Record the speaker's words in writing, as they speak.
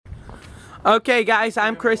Okay, guys,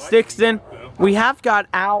 I'm Chris Dixon. We have got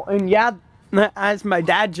out, and yeah, as my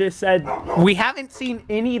dad just said, we haven't seen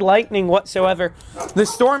any lightning whatsoever. The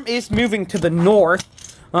storm is moving to the north.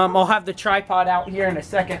 I'll have the tripod out here in a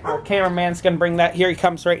second. Our cameraman's gonna bring that. Here he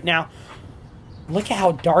comes right now. Look at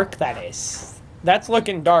how dark that is. That's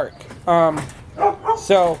looking dark.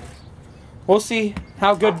 So we'll see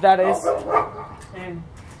how good that is. And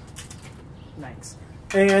nice.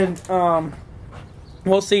 And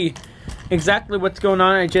we'll see exactly what's going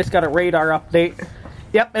on. I just got a radar update.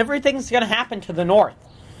 Yep, everything's gonna happen to the north.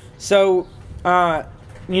 So,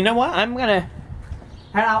 you know what? I'm gonna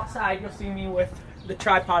head outside. You'll see me with the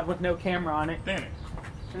tripod with no camera on it. Damn it.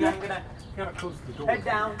 And I'm gonna close the door. head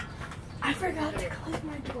down. I forgot to close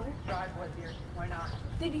my door. Drive with here. Why not?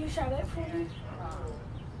 Did you shut it for me?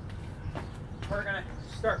 We're gonna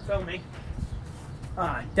start filming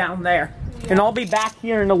down there, and I'll be back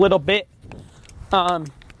here in a little bit.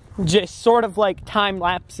 Just sort of like time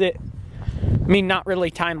lapse it. I mean, not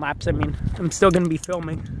really time lapse. I mean, I'm still gonna be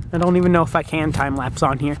filming. I don't even know if I can time lapse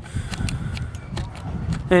on here.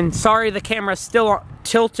 And sorry, the camera's still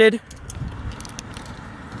tilted.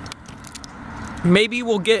 Maybe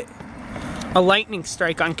we'll get a lightning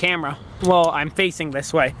strike on camera. Well, I'm facing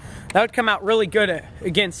this way. That would come out really good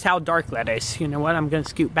against how dark that is. You know what? I'm gonna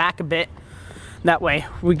scoot back a bit. That way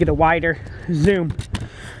we get a wider zoom.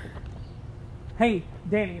 Hey,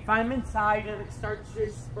 Danny, if I'm inside and it starts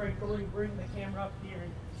just sprinkling, bring the camera up here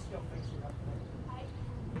and still fix it up there.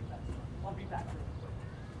 I'll be back real quick.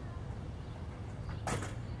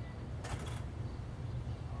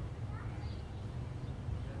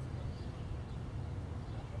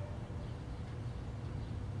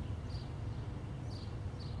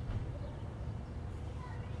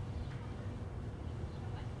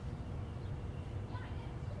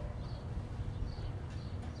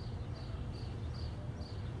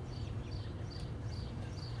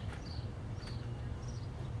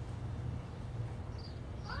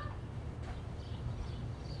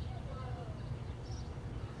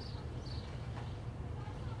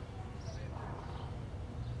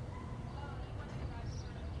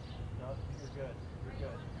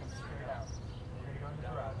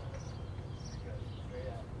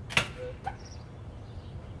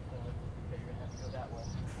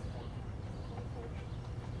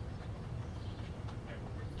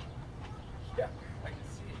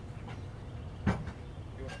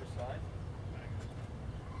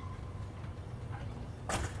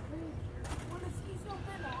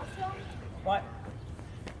 What?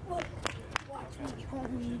 Look, watch me,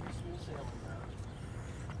 homie.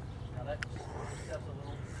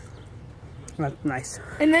 That's nice.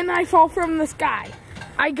 And then I fall from the sky.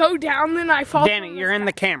 I go down, then I fall. Danny, you're in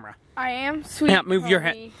the camera. I am? Sweet. Yeah, move your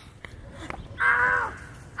head. homie. Ah!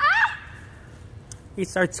 Ah! He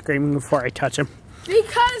starts screaming before I touch him.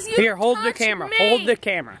 Because you Here, hold the touched camera. me. Hold the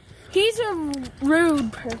camera. He's a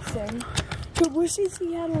rude person who wishes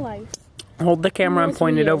he had a life. Hold the camera and Yes,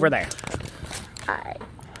 point we it over there.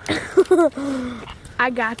 I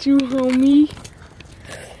got you, homie.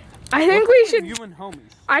 I think we should. You and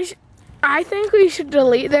homies. I think we should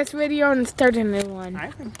delete this video and start a new one.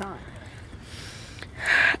 I think not.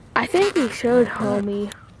 I think we should,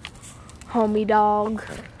 homie. Homie dog.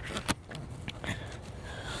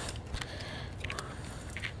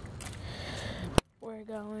 We're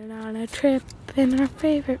going on a trip in our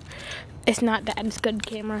favorite. It's not Dad's good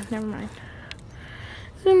camera. Never mind.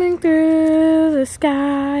 Zooming through the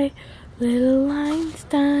sky, little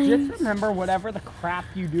Einstein. Just remember, whatever the crap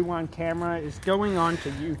you do on camera is going on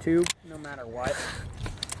to YouTube, no matter what.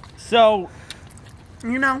 So,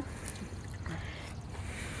 you know.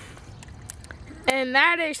 And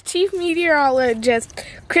that is Chief Meteorologist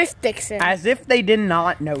Chris Dixon As if they did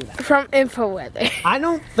not know that. from InfoWeather. I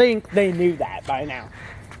don't think they knew that by now.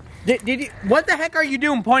 Did you? What the heck are you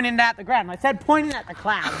doing pointing at the ground? I said pointing at the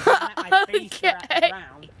clouds, not at my face or at the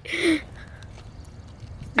ground. See?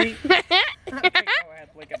 Okay, go ahead,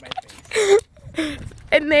 look at my face.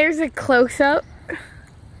 And there's a close-up.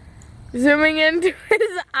 Zooming into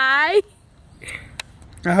his eye.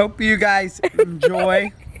 I hope you guys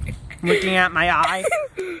enjoy looking at my eye.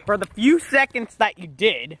 For the few seconds that you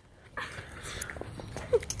did,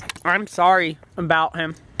 I'm sorry about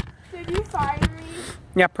him. Did you fire me?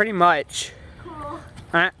 Yeah, pretty much. Cool.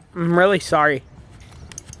 I'm really sorry.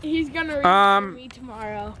 He's gonna remember me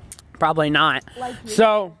tomorrow. Probably not. Like you.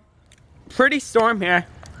 So, pretty storm here.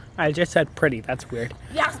 I just said pretty, that's weird.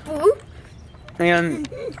 Yes, boo. And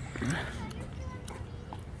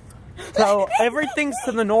so everything's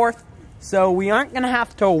to the north, so we aren't gonna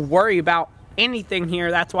have to worry about anything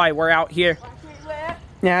here. That's why we're out here.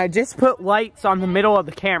 Now I just put lights on the middle of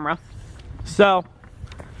the camera. So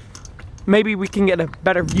maybe we can get a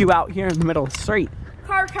better view out here in the middle of the street.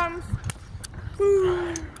 Car comes.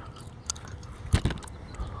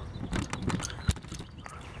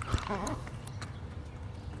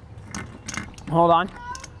 Hold on.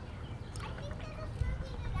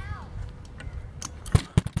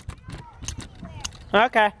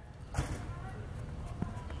 Okay.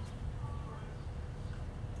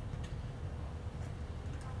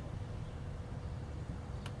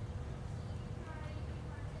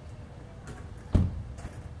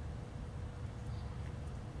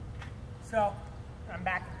 So, I'm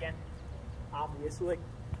back again, obviously.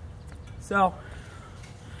 So,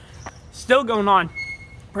 still going on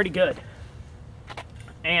pretty good.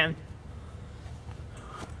 And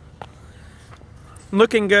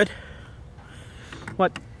looking good.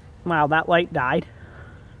 What? Wow, that light died.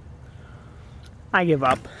 I give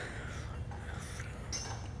up.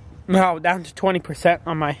 No, down to 20%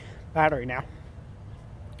 on my battery now.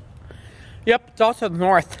 Yep, it's also the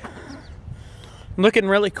north. Looking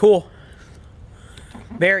really cool.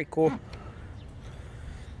 Very cool.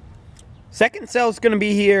 Second cell is going to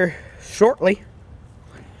be here shortly.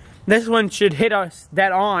 This one should hit us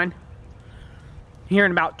dead on here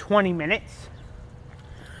in about 20 minutes.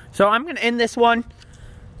 So I'm going to end this one,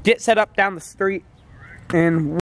 get set up down the street, and